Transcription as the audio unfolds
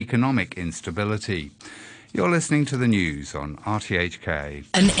economic instability. You're listening to the news on RTHK.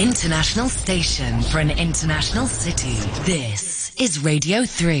 An international station for an international city. This is Radio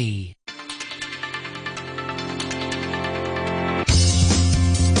 3.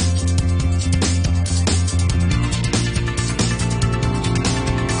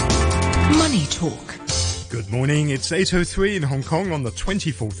 Money Talk. Good morning, it's 8:03 in Hong Kong on the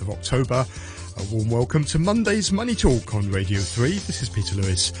 24th of October. A warm welcome to Monday's Money Talk on Radio 3. This is Peter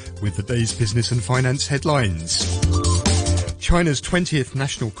Lewis with the day's business and finance headlines. China's 20th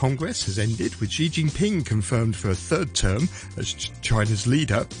National Congress has ended, with Xi Jinping confirmed for a third term as China's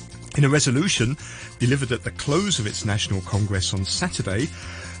leader. In a resolution delivered at the close of its National Congress on Saturday,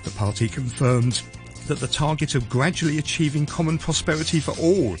 the party confirmed that the target of gradually achieving common prosperity for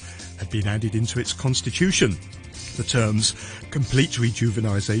all had been added into its constitution. The terms complete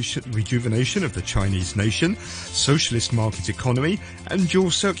rejuvenation of the Chinese nation, socialist market economy and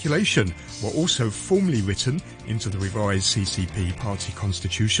dual circulation were also formally written into the revised CCP party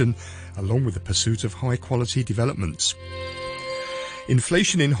constitution, along with the pursuit of high-quality developments.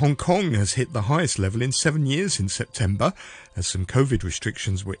 Inflation in Hong Kong has hit the highest level in 7 years in September, as some COVID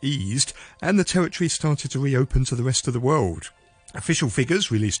restrictions were eased and the territory started to reopen to the rest of the world. Official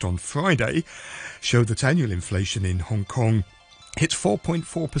figures released on Friday show that annual inflation in Hong Kong hit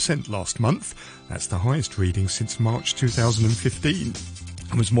 4.4% last month. That's the highest reading since March 2015,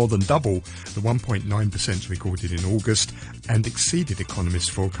 and was more than double the 1.9% recorded in August and exceeded economists'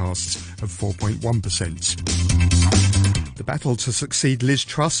 forecasts of 4.1%. The battle to succeed Liz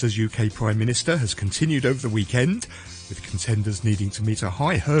Truss as UK Prime Minister has continued over the weekend, with contenders needing to meet a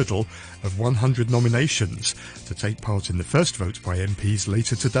high hurdle of 100 nominations to take part in the first vote by MPs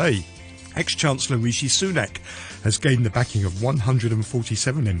later today. Ex-Chancellor Rishi Sunak has gained the backing of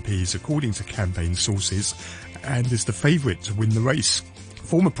 147 MPs according to campaign sources, and is the favourite to win the race.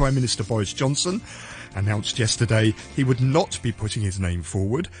 Former Prime Minister Boris Johnson announced yesterday he would not be putting his name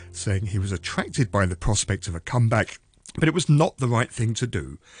forward, saying he was attracted by the prospect of a comeback, but it was not the right thing to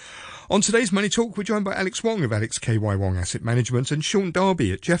do. On today's Money Talk, we're joined by Alex Wong of Alex KY Wong Asset Management and Sean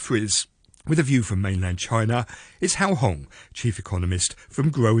Darby at Jefferies. With a view from mainland China is Hao Hong, Chief Economist from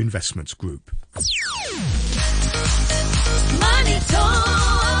Grow Investments Group. Money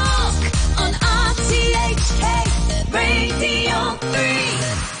Talk on RTHK Radio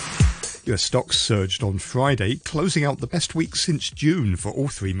 3. US stocks surged on Friday, closing out the best week since June for all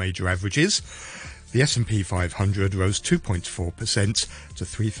three major averages. The S&P 500 rose 2.4% to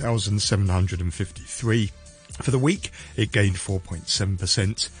 3,753. For the week, it gained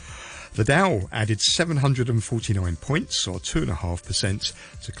 4.7%. The Dow added 749 points, or 2.5%,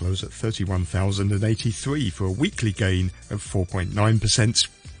 to close at 31,083 for a weekly gain of 4.9%.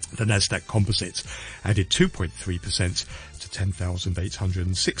 The Nasdaq Composite added 2.3% to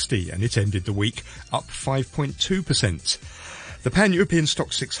 10,860, and it ended the week up 5.2%. The Pan-European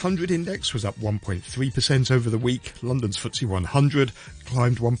Stock 600 index was up 1.3% over the week. London's FTSE 100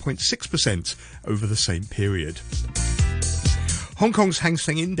 climbed 1.6% over the same period. Hong Kong's Hang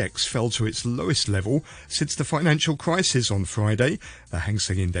Seng Index fell to its lowest level since the financial crisis on Friday. The Hang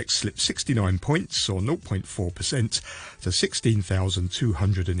Seng Index slipped 69 points, or 0.4%, to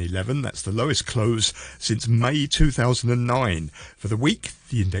 16,211. That's the lowest close since May 2009. For the week,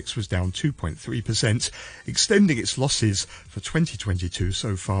 the index was down 2.3%, extending its losses for 2022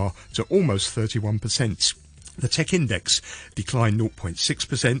 so far to almost 31%. The tech index declined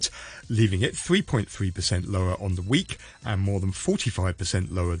 0.6%, leaving it 3.3% lower on the week and more than 45%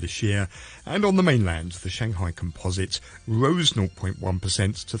 lower this year. And on the mainland, the Shanghai Composite rose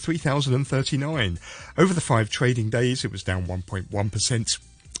 0.1% to 3,039. Over the 5 trading days, it was down 1.1%,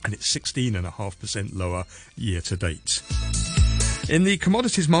 and it's 16.5% lower year to date. In the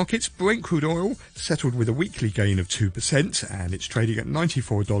commodities markets, Brent crude oil settled with a weekly gain of 2%, and it's trading at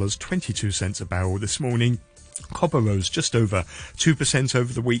 $94.22 a barrel this morning. Copper rose just over 2%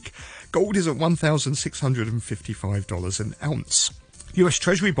 over the week. Gold is at $1,655 an ounce. US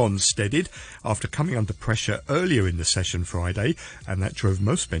Treasury bonds steadied after coming under pressure earlier in the session Friday, and that drove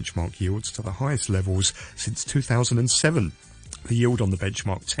most benchmark yields to the highest levels since 2007. The yield on the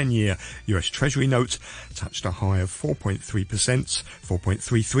benchmark 10-year US Treasury note touched a high of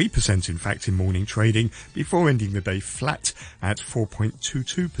 4.33% in fact in morning trading, before ending the day flat at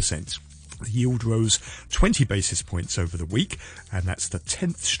 4.22%. The yield rose 20 basis points over the week, and that's the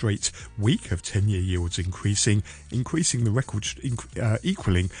 10th straight week of 10-year yields increasing the record,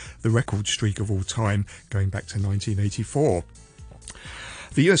 equaling the record streak of all time going back to 1984.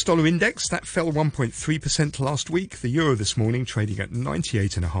 The US dollar index, that fell 1.3% last week. The euro this morning trading at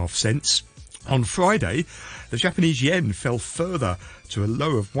 98.5 cents. On Friday, the Japanese yen fell further to a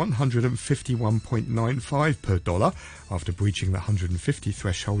low of 151.95 per dollar after breaching the 150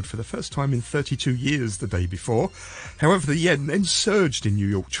 threshold for the first time in 32 years the day before. However, the yen then surged in New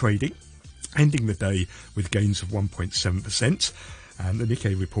York trading, ending the day with gains of 1.7%. And the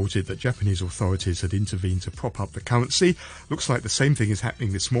Nikkei reported that Japanese authorities had intervened to prop up the currency. Looks like the same thing is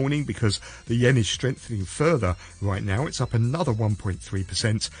happening this morning because the yen is strengthening further right now. It's up another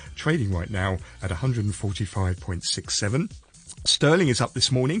 1.3%, trading right now at 145.67. Sterling is up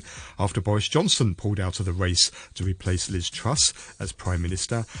this morning after Boris Johnson pulled out of the race to replace Liz Truss as Prime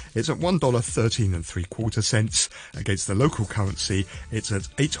Minister. It's at $1.13 3/4 against the local currency. It's at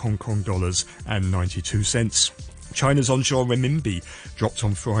 8 Hong Kong dollars and 92 cents. China's onshore renminbi dropped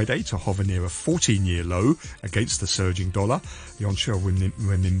on Friday to hover near a 14-year low against the surging dollar. The onshore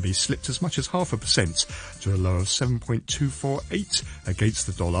renminbi slipped as much as 0.5% to a low of 7.248 against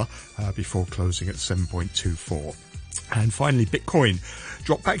the dollar before closing at 7.24. And finally, Bitcoin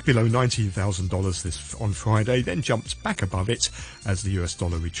dropped back below $19,000 on Friday, then jumped back above it as the US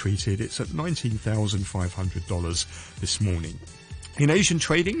dollar retreated. It's at $19,500 this morning. In Asian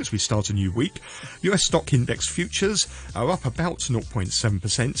trading, as we start a new week, US stock index futures are up about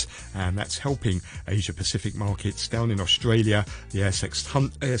 0.7%, and that's helping Asia-Pacific markets. Down in Australia, the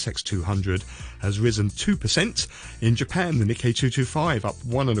ASX 200 has risen 2%. In Japan, the Nikkei 225 up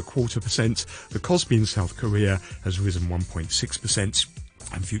 1.25%. The Kospi in South Korea has risen 1.6%.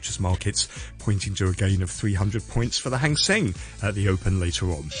 And futures markets pointing to a gain of 300 points for the Hang Seng at the open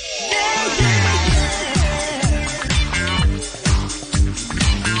later on.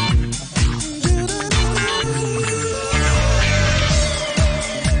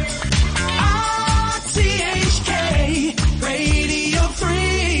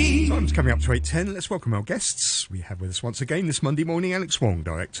 Coming up to 8:10, let's welcome our guests. We have with us once again this Monday morning Alex Wong,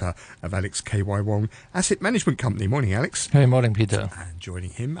 Director of Alex K.Y. Wong Asset Management Company. Morning, Alex. Hey, morning, Peter. And joining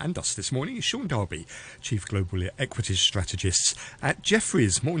him and us this morning is Sean Darby, Chief Global Equities Strategist at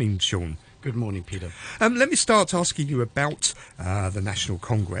Jefferies. Morning, Sean. Good morning, Peter. Let me start asking you about the National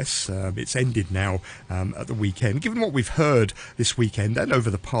Congress. It's ended now at the weekend. Given what we've heard this weekend and over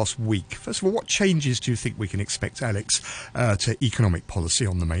the past week, first of all, what changes do you think we can expect, Alex, to economic policy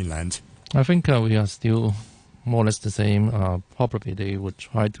on the mainland? I think we are still more or less the same. Probably they would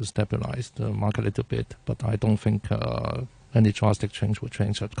try to stabilize the market a little bit, but I don't think any drastic change will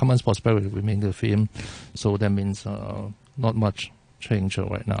change. Common prosperity remain the theme, so that means not much change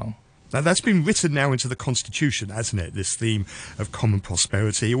right now. Now, that's been written now into the Constitution, hasn't it? This theme of common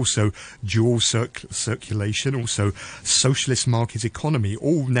prosperity, also dual circulation, also socialist market economy,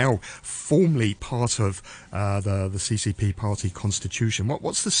 all now formally part of the CCP party constitution.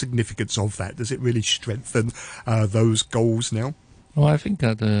 What's the significance of that? Does it really strengthen those goals now? Well, I think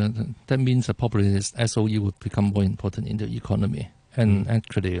that means that probably this SOE would become more important in the economy. And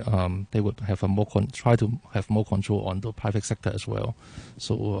actually, they would have try to have more control on the private sector as well.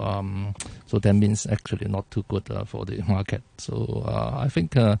 So that means actually not too good for the market. So I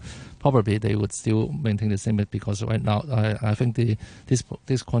think probably they would still maintain the same, because right now I think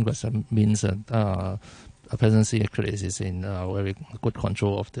this Congress means that a presidency actually is in very good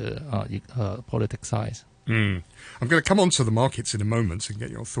control of the politics side. I'm going to come on to the markets in a moment and get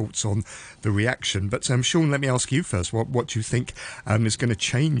your thoughts on the reaction. But Sean, let me ask you first. What do you think is going to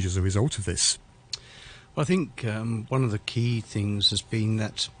change as a result of this? Well, I think one of the key things has been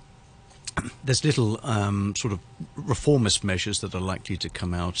that there's little sort of reformist measures that are likely to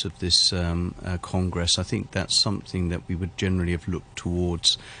come out of this Congress. I think that's something that we would generally have looked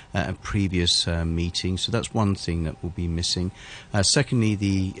towards at previous meetings. So that's one thing that will be missing. Secondly,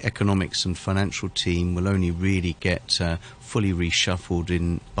 the economics and financial team will only really get fully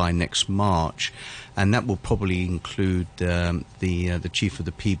reshuffled by next March, and that will probably include the chief of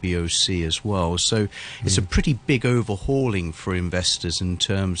the PBOC as well. So it's a pretty big overhauling for investors in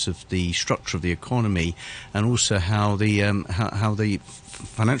terms of the structure of the economy, and also how the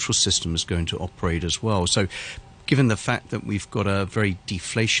financial system is going to operate as well. So given the fact that we've got a very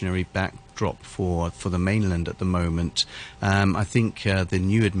deflationary backdrop for the mainland at the moment, I think the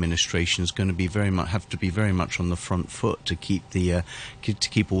new administration is going to be have to be very much on the front foot to keep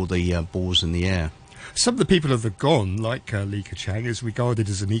all the balls in the air. Some of the people that have gone, like Li Keqiang, is regarded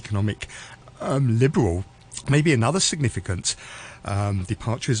as an economic liberal. Maybe another significant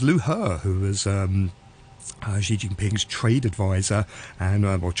departure is Liu He, who was Xi Jinping's trade advisor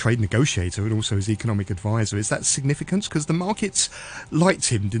or trade negotiator, and also his economic advisor. Is that significant? Because the markets liked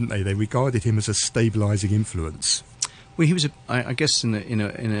him, didn't they? They regarded him as a stabilising influence. Well, he was, I guess, in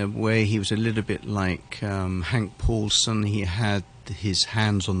a way, he was a little bit like Hank Paulson. He had his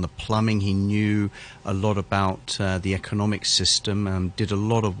hands on the plumbing. He knew a lot about the economic system, did a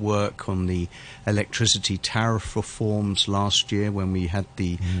lot of work on the electricity tariff reforms last year when we had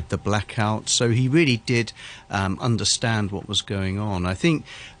the blackout. So he really did understand what was going on. I think,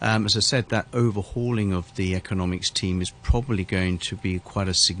 as I said, that overhauling of the economics team is probably going to be quite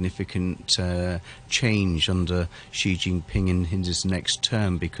a significant change under Xi Jinping in his next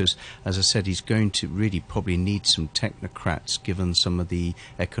term, because, as I said, he's going to really probably need some technocrats given some of the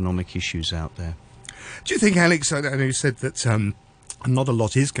economic issues out there. Do you think, Alex, I know you said that not a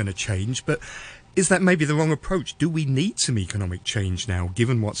lot is going to change, but is that maybe the wrong approach? Do we need some economic change now,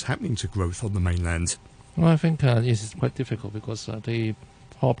 given what's happening to growth on the mainland? Well, I think this is quite difficult because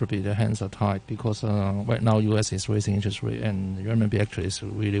their hands are tied, because right now US is raising interest rate and the renminbi actually is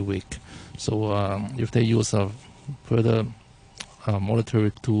really weak. So if they use further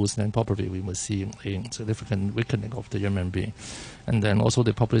monetary tools, then probably we will see a significant weakening of the renminbi. And then also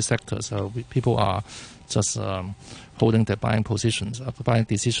the public sectors, people are just holding their buying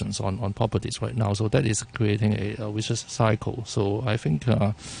decisions on properties right now. So that is creating a vicious cycle. So I think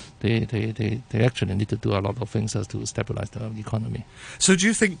they actually need to do a lot of things to stabilize the economy. So do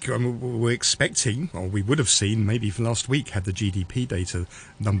you think we're expecting, or we would have seen maybe for last week had the GDP data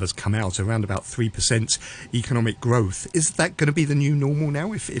numbers come out, around about 3% economic growth? Is that going to be the new normal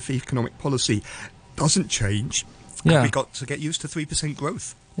now if economic policy doesn't change? Yeah. Have we got to get used to 3%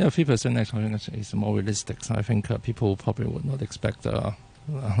 growth? Yeah, 3% actually is more realistic. So I think people probably would not expect 5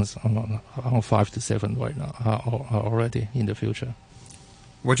 to 7 right now already in the future.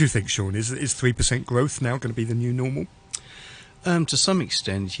 What do you think, Sean? Is 3% growth now going to be the new normal? To some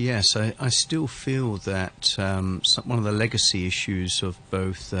extent, yes. I still feel that one of the legacy issues of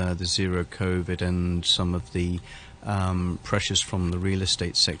both the zero COVID and some of the pressures from the real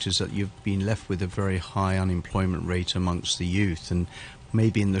estate sector is that you've been left with a very high unemployment rate amongst the youth, and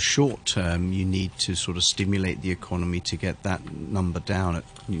maybe in the short term you need to sort of stimulate the economy to get that number down at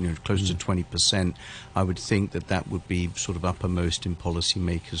close to 20%. I would think that would be sort of uppermost in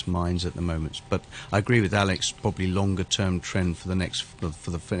policymakers' minds at the moment. But I agree with Alex, probably longer term trend for the next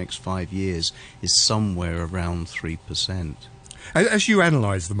 5 years is somewhere around 3%. As you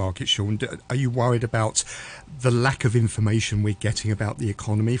analyse the market, Sean, are you worried about the lack of information we're getting about the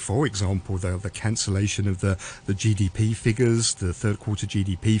economy? For example, the cancellation of the GDP figures, the third quarter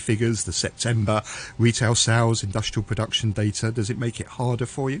GDP figures, the September retail sales, industrial production data. Does it make it harder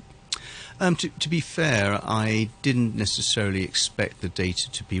for you? To be fair, I didn't necessarily expect the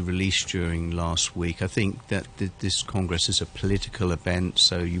data to be released during last week. I think that this Congress is a political event,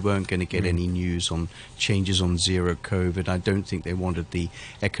 so you weren't going to get any news on changes on zero COVID. I don't think they wanted the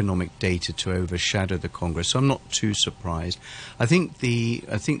economic data to overshadow the Congress, so I'm not too surprised. I think the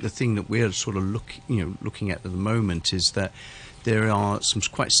thing that we're sort of looking at the moment is that there are some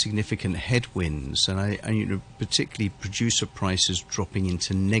quite significant headwinds, and particularly producer prices dropping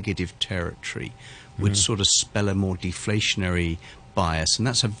into negative territory would sort of spell a more deflationary bias, and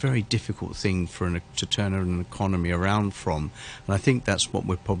that's a very difficult thing to turn an economy around from. And I think that's what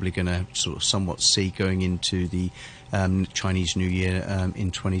we're probably going to sort of somewhat see going into the Chinese New Year in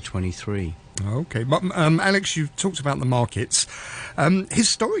 2023. Okay, but Alex, you've talked about the markets.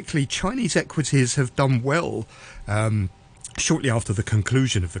 Historically, Chinese equities have done well shortly after the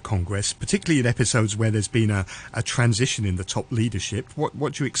conclusion of the Congress, particularly in episodes where there's been a transition in the top leadership.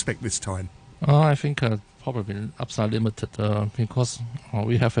 What do you expect this time? I think probably upside limited because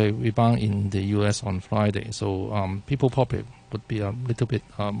we have a rebound in the US on Friday, so people probably would be a little bit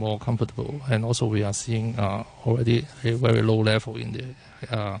more comfortable. And also we are seeing already a very low level in the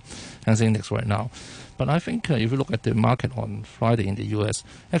Hang Seng Index right now. But I think if you look at the market on Friday in the US,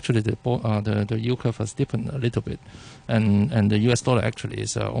 actually the yield curve has deepened a little bit, and the US dollar actually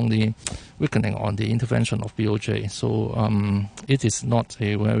is only weakening on the intervention of BOJ. So it is not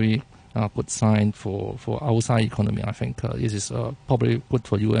a very good sign for outside economy. I think it is probably good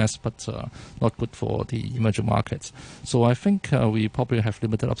for US, but not good for the emerging markets. So I think we probably have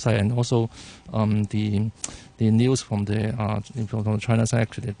limited upside, and also the news from the China side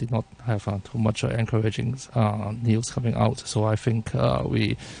actually did not have too much encouraging news coming out. So I think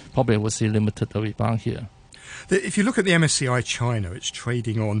we probably will see limited rebound here. If you look at the MSCI China, it's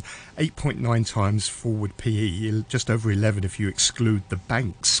trading on 8.9 times forward PE, just over 11 if you exclude the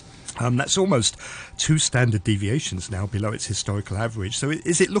banks. That's almost 2 standard deviations now below its historical average. So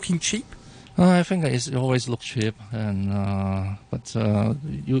is it looking cheap? I think it always looks cheap, and but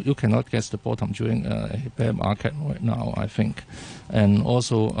you cannot guess the bottom during a bear market right now, I think. And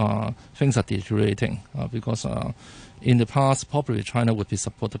also things are deteriorating because in the past, probably China would be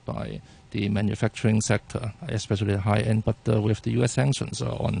supported by the manufacturing sector, especially the high end. But with the U.S. sanctions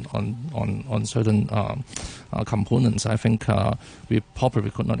on certain components, I think we probably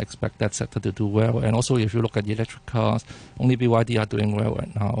could not expect that sector to do well. And also, if you look at the electric cars, only BYD are doing well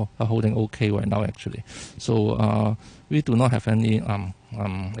right now, are holding okay right now actually. So we do not have any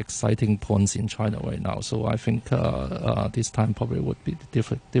exciting points in China right now. So I think this time probably would be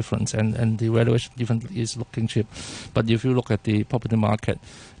different, and the valuation even is looking cheap. But if you look at the property market,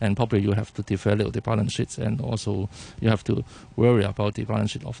 and probably you have to devalue the balance sheets, and also you have to worry about the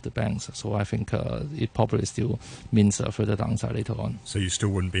balance sheet of the banks. So I think it probably still means a further downside later on. So you still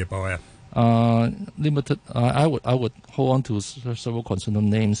wouldn't be a buyer? Limited. I would hold on to several consumer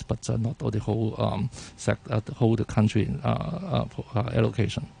names, but not all the whole the country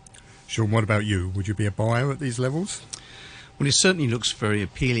allocation. Sean, what about you? Would you be a buyer at these levels? Well, it certainly looks very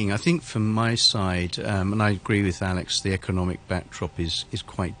appealing. I think from my side, and I agree with Alex, the economic backdrop is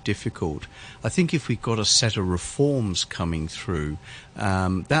quite difficult. I think if we got a set of reforms coming through,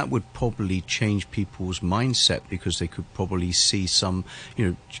 that would probably change people's mindset, because they could probably see some,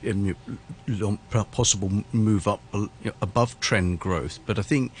 possible move up above trend growth. But I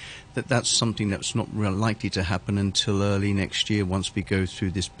think that's something that's not really likely to happen until early next year, once we go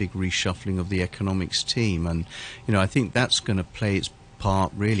through this big reshuffling of the economics team. And I think that's going to play its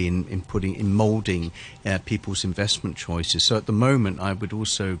part really in moulding people's investment choices. So at the moment, I would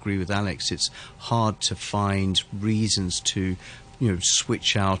also agree with Alex, it's hard to find reasons to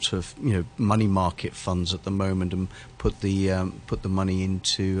switch out of money market funds at the moment and put the money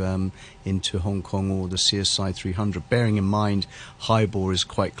into Hong Kong or the CSI 300. Bearing in mind, HIBOR is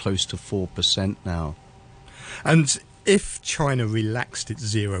quite close to 4% now. And if China relaxed its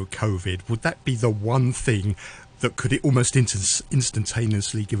zero COVID, would that be the one thing that could almost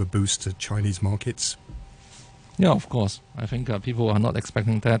instantaneously give a boost to Chinese markets? Yeah, of course. I think people are not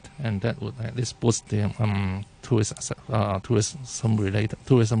expecting that, and that would at least boost the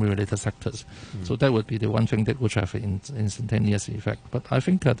tourism-related sectors. So that would be the one thing that would have an instantaneous effect. But I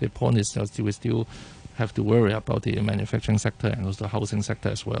think the point is that we still have to worry about the manufacturing sector and also the housing sector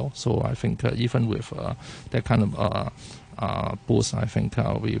as well. So I think even with that kind of boost, I think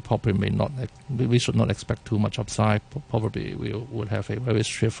we probably we should not expect too much upside. Probably we would have a very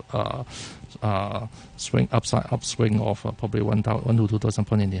swift upswing of probably 1,000 to 2,000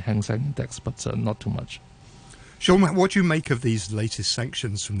 points in the Hang Seng Index, but not too much. Sean, what do you make of these latest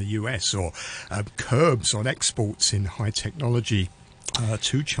sanctions from the US, or curbs on exports in high technology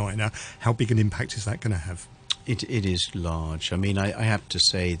to China? How big an impact is that going to have? It is large. I mean, I have to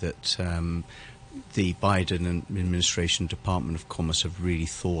say that the Biden administration, Department of Commerce, have really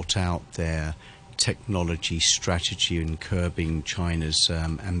thought out their technology strategy in curbing China's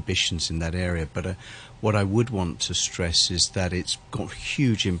ambitions in that area. But what I would want to stress is that it's got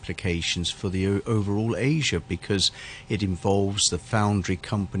huge implications for the overall Asia, because it involves the foundry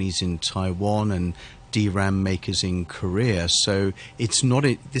companies in Taiwan and DRAM makers in Korea. So this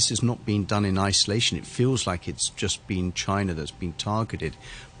has not been done in isolation. It feels like it's just been China that's been targeted.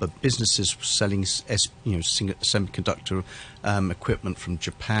 But businesses selling semiconductor equipment from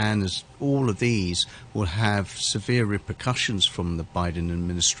Japan, all of these will have severe repercussions from the Biden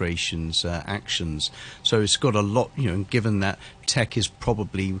administration's actions. So it's got a lot, given that tech is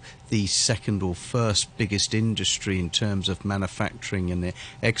probably the second or first biggest industry in terms of manufacturing and the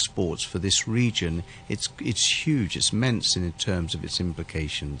exports for this region, it's huge, it's immense in terms of its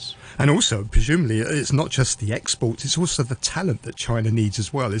implications. And also, presumably, it's not just the exports, it's also the talent that China needs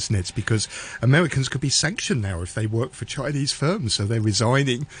as well, isn't it? Because Americans could be sanctioned now if they work for Chinese firms, so they're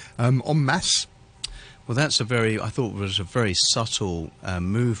resigning en masse. Well, I thought was a very subtle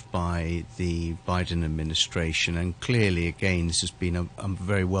move by the Biden administration, and clearly, again, this has been a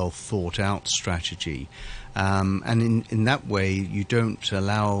very well thought out strategy. And in that way, you don't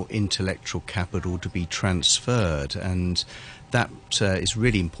allow intellectual capital to be transferred, and that is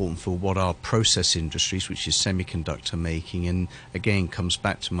really important for what are process industries, which is semiconductor making, and again comes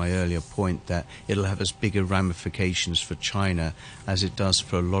back to my earlier point that it'll have as bigger ramifications for China as it does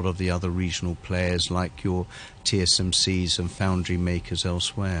for a lot of the other regional players like your TSMCs and foundry makers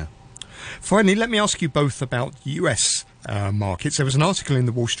elsewhere. Finally, let me ask you both about US markets. There was an article in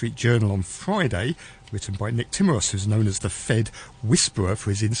the Wall Street Journal on Friday written by Nick Timmeros, who's known as the Fed Whisperer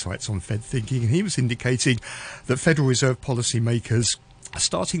for his insights on Fed thinking, and he was indicating that Federal Reserve policymakers are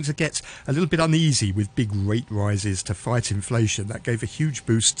starting to get a little bit uneasy with big rate rises to fight inflation. That gave a huge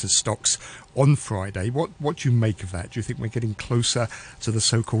boost to stocks on Friday. What do you make of that? Do you think we're getting closer to the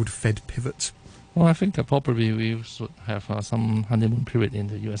so-called Fed pivot? Well, I think probably we should have some honeymoon period in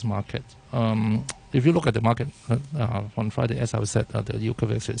the U.S. market. If you look at the market on Friday, as I said, the yield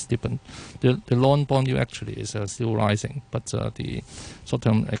curve actually is different. The long bond yield actually is still rising, but the short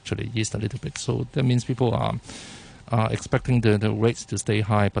term actually eased a little bit. So that means people are expecting the rates to stay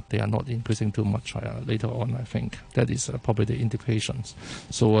high, but they are not increasing too much later on, I think. That is probably the indications.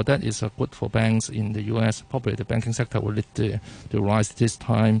 So that is good for banks in the U.S. Probably the banking sector will lead the rise this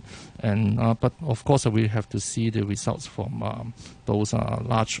time. And but, of course, we have to see the results from those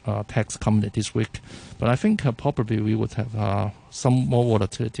large tech companies this week. But I think probably we would have some more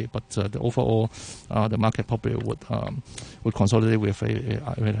volatility, but the overall, the market probably would consolidate with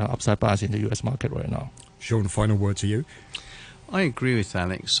an upside bias in the U.S. market right now. Sean, final word to you. I agree with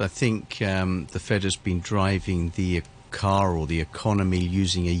Alex. I think the Fed has been driving the car or the economy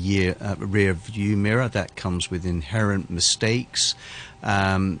using a rear view mirror. That comes with inherent mistakes.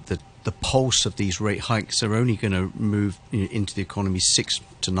 The pulse of these rate hikes are only going to move into the economy 6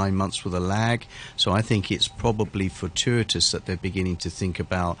 to 9 months with a lag. So I think it's probably fortuitous that they're beginning to think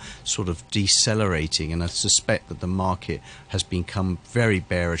about sort of decelerating. And I suspect that the market has become very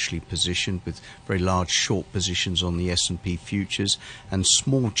bearishly positioned with very large short positions on the S&P futures. And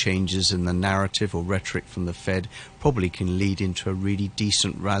small changes in the narrative or rhetoric from the Fed probably can lead into a really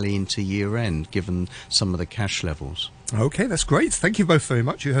decent rally into year end, given some of the cash levels. Okay, that's great. Thank you both very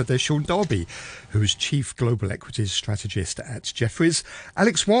much. You heard there Sean Darby, who is Chief Global Equities Strategist at Jefferies,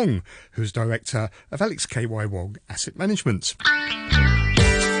 Alex Wong, who's Director of Alex K.Y. Wong Asset Management.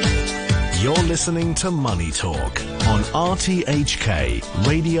 You're listening to Money Talk on RTHK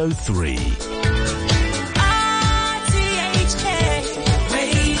Radio 3. RTHK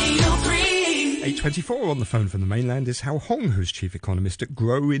Radio 3. 8:24 on the phone from the mainland is Hao Hong, who's Chief Economist at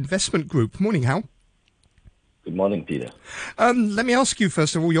Grow Investment Group. Morning, Hao. Good morning, Peter. Let me ask you,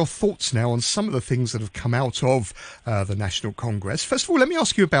 first of all, your thoughts now on some of the things that have come out of the National Congress. First of all, let me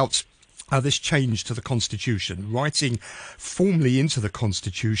ask you about this change to the Constitution, writing formally into the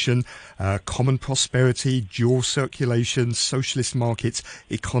Constitution, common prosperity, dual circulation, socialist markets,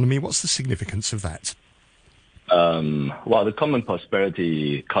 economy. What's the significance of that? Well, the common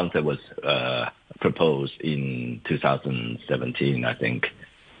prosperity concept was proposed in 2017, I think.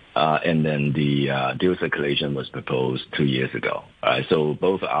 And then the dual circulation was proposed 2 years ago. So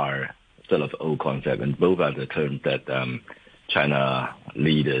both are sort of old concept, and both are the terms that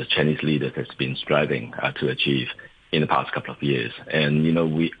Chinese leaders has been striving to achieve in the past couple of years. And,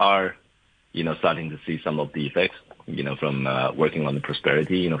 we are, starting to see some of the effects, from working on the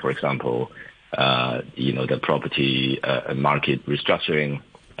prosperity, for example, the property market restructuring,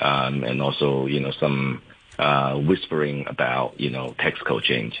 and also, some whispering about, tax code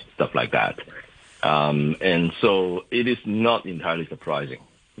change, stuff like that. And so it is not entirely surprising,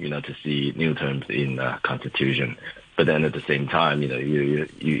 to see new terms in the Constitution. But then at the same time,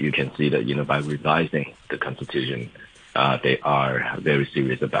 you can see that, by revising the Constitution, they are very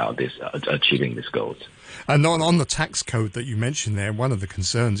serious about this, achieving these goals. And on the tax code that you mentioned there, one of the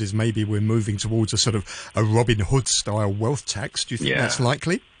concerns is maybe we're moving towards a sort of a Robin Hood style wealth tax. Do you think that's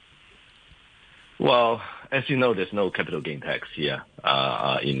likely? Well, as you know, there's no capital gain tax here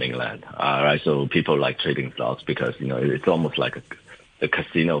in mainland, right? So people like trading stocks because, it's almost like a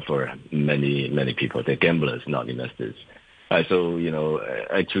casino for many people. They're gamblers, not investors. So,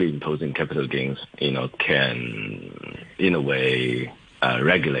 actually imposing capital gains, can, in a way,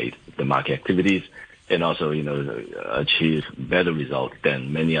 regulate the market activities and also, achieve better results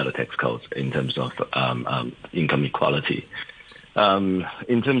than many other tax codes in terms of income equality.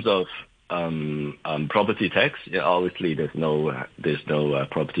 In terms of property tax, obviously there's no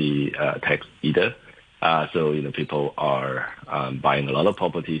property tax either. So people are buying a lot of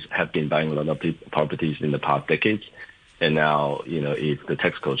properties, have been buying a lot of properties in the past decades, and now if the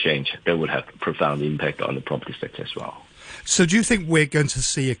tax code change, that would have profound impact on the property sector as well. So do you think we're going to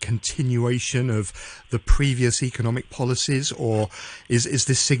see a continuation of the previous economic policies, or is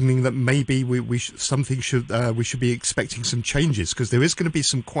this signaling that maybe we should be expecting some changes? Because there is going to be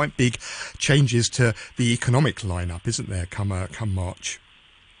some quite big changes to the economic lineup, isn't there, come March?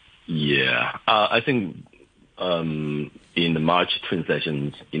 Yeah, I think in the March twin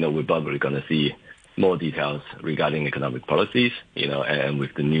sessions, we're probably going to see more details regarding economic policies, and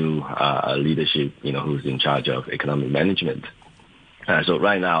with the new leadership, who's in charge of economic management. So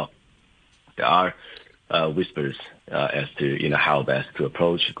right now, there are whispers as to, how best to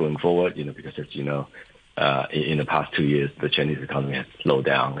approach going forward, because as you know, in the past 2 years, the Chinese economy has slowed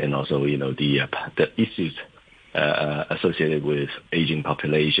down, and also, the issues associated with aging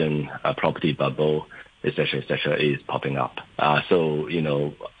population, property bubble, et cetera, is popping up. So,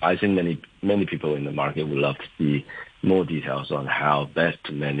 I think many people in the market would love to see more details on how best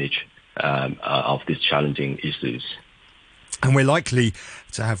to manage of these challenging issues. And we're likely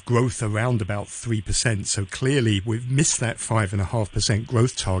to have growth around about 3%. So clearly we've missed that 5.5%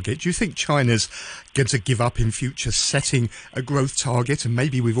 growth target. Do you think China's going to give up in future setting a growth target? And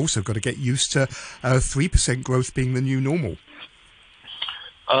maybe we've also got to get used to 3% growth being the new normal.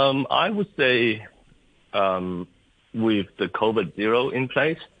 I would say with the COVID zero in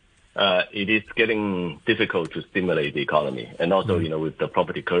place, it is getting difficult to stimulate the economy. And also, with the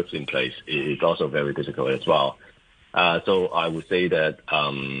property curbs in place, it's also very difficult as well. So I would say that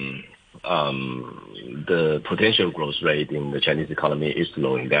the potential growth rate in the Chinese economy is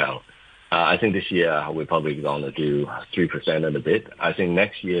slowing down. I think this year we're probably going to do 3% and a bit. I think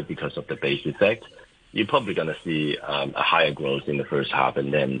next year, because of the base effect, you're probably going to see a higher growth in the first half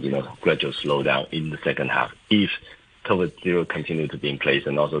and then, gradual slowdown in the second half if COVID zero continue to be in place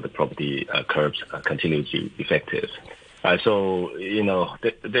and also the property curbs continue to be effective. So,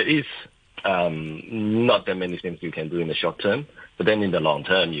 there is not that many things you can do in the short term, but then in the long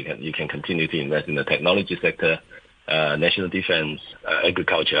term, you can continue to invest in the technology sector, national defense,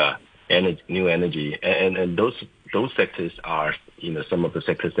 agriculture, new energy, and those sectors are some of the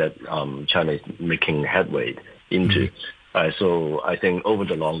sectors that China is making headway into. So I think over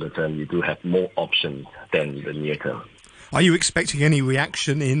the longer term, you do have more options than the near term. Are you expecting any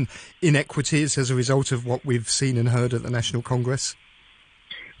reaction in equities as a result of what we've seen and heard at the National Congress?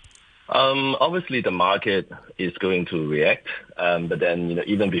 Obviously, the market is going to react, but then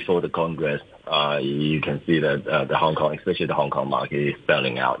even before the Congress, you can see that the Hong Kong, especially the Hong Kong market, is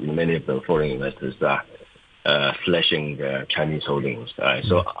selling out. Many of the foreign investors are flashing their Chinese holdings.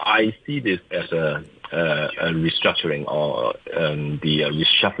 So I see this as a restructuring or the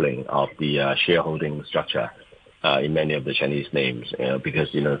reshuffling of the shareholding structure in many of the Chinese names, because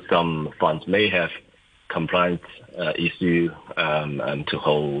some funds may have compliance issue to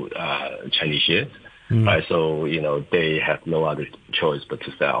hold Chinese shares. So, they have no other choice but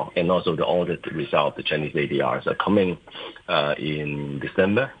to sell. And also the audit result, the Chinese ADRs are coming in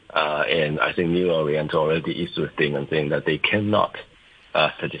December. And I think New Oriental already issued a statement saying that they cannot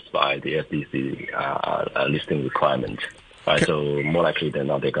satisfy the SEC listing requirement. So more likely than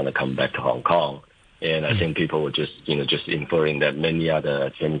not, they're going to come back to Hong Kong. And I think people were just inferring that many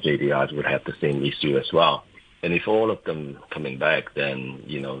other Chinese ADRs would have the same issue as well. And if all of them coming back, then,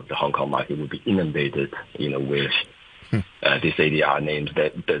 the Hong Kong market will be inundated, with these ADR names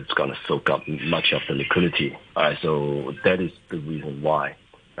that's going to soak up much of the liquidity. So that is the reason why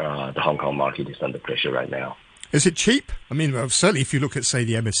the Hong Kong market is under pressure right now. Is it cheap? I mean, certainly if you look at, say,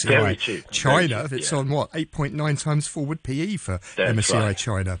 the MSCI China, it's on 8.9 times forward PE for MSCI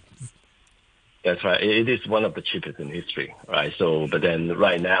China. That's right. It is one of the cheapest in history, right? So, but then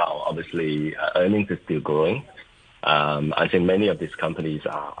right now, obviously, earnings is still growing. I think many of these companies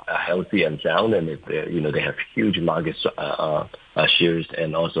are healthy and sound, and they have huge market shares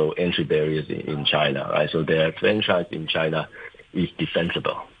and also entry barriers in China, right? So their franchise in China is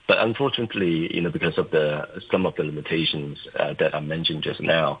defensible. But unfortunately, because of some of the limitations that I mentioned just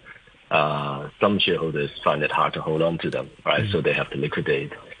now, some shareholders find it hard to hold on to them, right? So they have to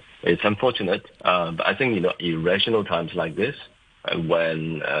liquidate. It's unfortunate, but I think, irrational times like this,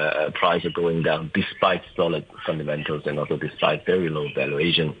 when prices are going down despite solid fundamentals and also despite very low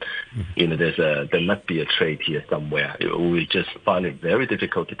valuation, there must be a trade here somewhere. We just find it very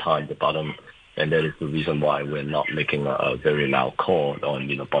difficult to time the bottom, and that is the reason why we're not making a very loud call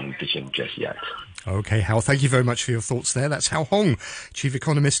on, bottom fishing just yet. Okay, Hao, thank you very much for your thoughts there. That's Hao Hong, Chief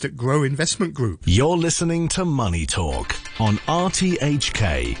Economist at Grow Investment Group. You're listening to Money Talk on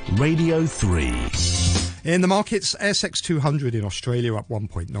RTHK Radio 3. In the markets, ASX 200 in Australia up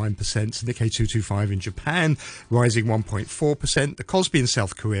 1.9%, Nikkei 225 in Japan rising 1.4%, the Kospi in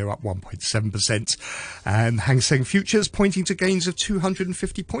South Korea up 1.7%, and Hang Seng Futures pointing to gains of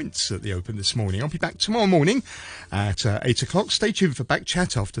 250 points at the open this morning. I'll be back tomorrow morning at 8 o'clock. Stay tuned for Back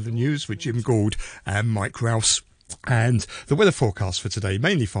Chat after the news with Jim Gould and Mike Rouse. And the weather forecast for today,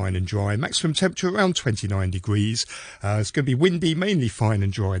 mainly fine and dry, maximum temperature around 29 degrees. It's going to be windy, mainly fine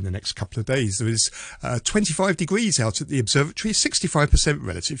and dry in the next couple of days. There is 25 degrees out at the observatory, 65%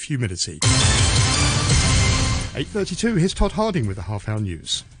 relative humidity. 8:32, here's Todd Harding with the half-hour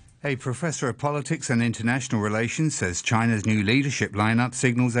news. A professor of politics and international relations says China's new leadership lineup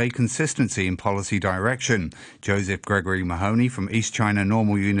signals a consistency in policy direction. Joseph Gregory Mahoney from East China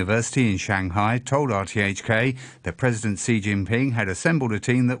Normal University in Shanghai told RTHK that President Xi Jinping had assembled a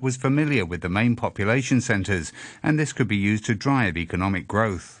team that was familiar with the main population centres, and this could be used to drive economic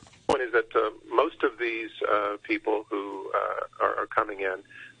growth. One is that most of the people who are coming in,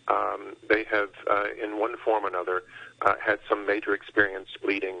 they have, in one form or another, had some major experience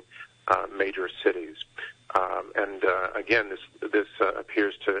leading major cities. Again, this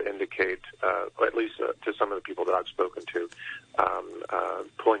appears to indicate, at least to some of the people that I've spoken to,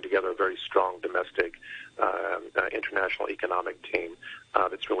 pulling together a very strong domestic international economic team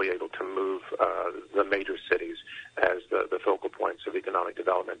that's really able to move the major cities as the focal points of economic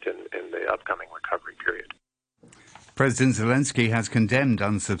development in the upcoming recovery period. President Zelensky has condemned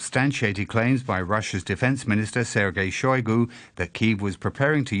unsubstantiated claims by Russia's defense minister Sergei Shoigu that Kyiv was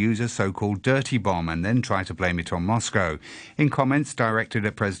preparing to use a so-called dirty bomb and then try to blame it on Moscow. In comments directed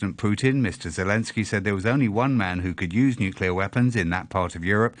at President Putin, Mr. Zelensky said there was only one man who could use nuclear weapons in that part of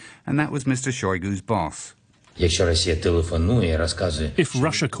Europe, and that was Mr. Shoigu's boss. If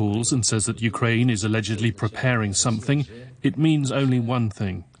Russia calls and says that Ukraine is allegedly preparing something, it means only one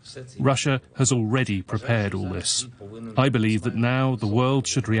thing. Russia has already prepared all this. I believe that now the world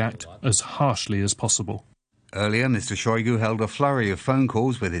should react as harshly as possible. Earlier, Mr. Shoigu held a flurry of phone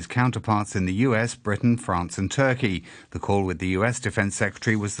calls with his counterparts in the US, Britain, France and Turkey. The call with the US Defence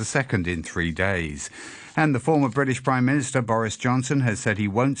Secretary was the second in 3 days. And the former British Prime Minister Boris Johnson has said he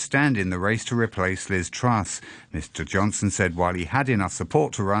won't stand in the race to replace Liz Truss. Mr. Johnson said while he had enough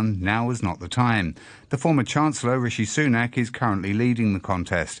support to run, now was not the time. The former Chancellor, Rishi Sunak, is currently leading the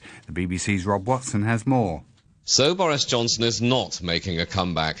contest. The BBC's Rob Watson has more. So Boris Johnson is not making a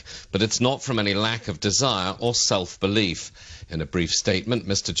comeback, but it's not from any lack of desire or self-belief. In a brief statement,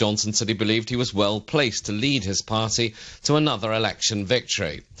 Mr. Johnson said he believed he was well placed to lead his party to another election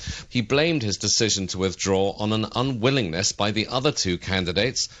victory. He blamed his decision to withdraw on an unwillingness by the other two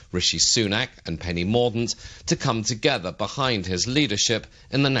candidates, Rishi Sunak and Penny Mordaunt, to come together behind his leadership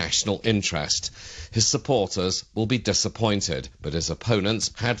in the national interest. His supporters will be disappointed, but his opponents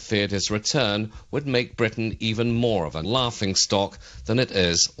had feared his return would make Britain even more of a laughingstock than it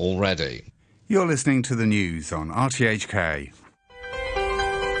is already. You're listening to the news on RTHK.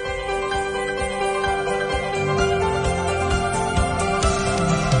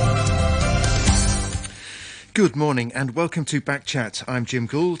 Good morning and welcome to Backchat. I'm Jim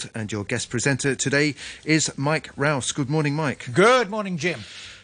Gould and your guest presenter today is Mike Rouse. Good morning, Mike. Good morning, Jim.